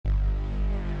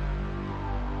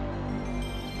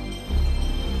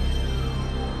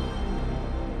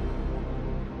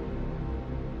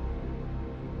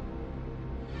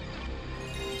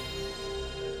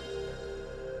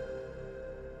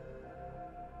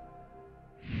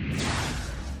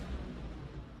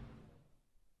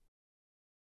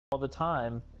the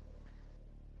time,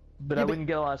 but I wouldn't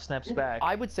get a lot of snaps back.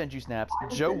 I would send you snaps.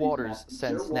 Joe Waters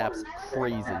sends snaps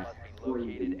crazy.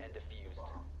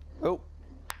 Oh.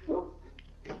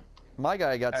 My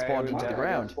guy got spawned into the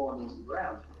ground.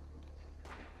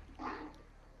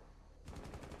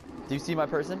 Do you see my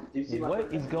person?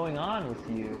 What is going on with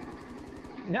you?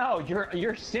 No,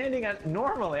 you're standing at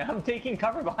normally. I'm taking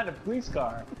cover behind a police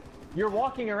car. You're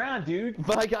walking around, dude.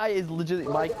 My guy is legit.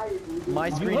 My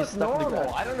screen is stuck in the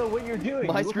ground. I don't know what you're doing.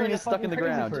 My screen is stuck in the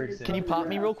ground. Can you pop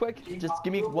me real quick? Just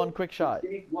give me one quick shot.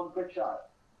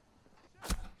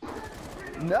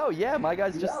 No, yeah, my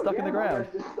guy's just stuck in the ground.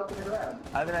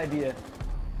 I have an idea.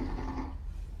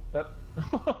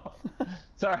 Oh.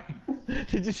 Sorry.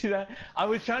 Did you see that? I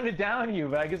was trying to down you,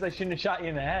 but I guess I shouldn't have shot you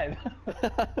in the head.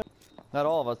 Not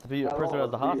all of us. The person who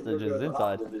has the hostage is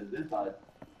inside.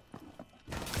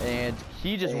 And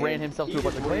he just ran himself through a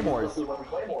bunch of claymores.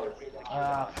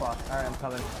 Ah, fuck. Alright, I'm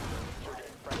coming.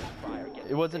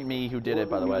 It wasn't me who did it,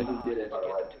 by the way.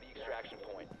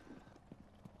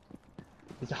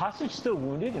 Is the hostage still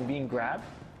wounded and being grabbed?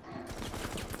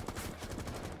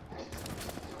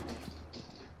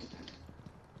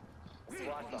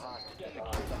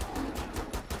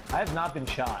 I have not been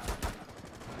shot.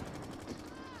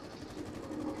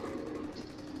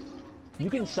 You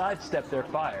can sidestep their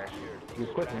fire. You're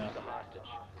quick enough.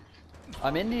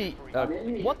 I'm in the...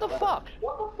 what the fuck?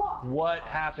 What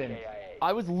happened?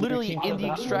 I was literally in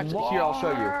the extraction... Here, I'll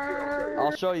show you.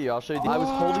 I'll show you. I was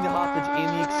holding the hostage in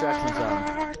the extraction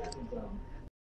zone.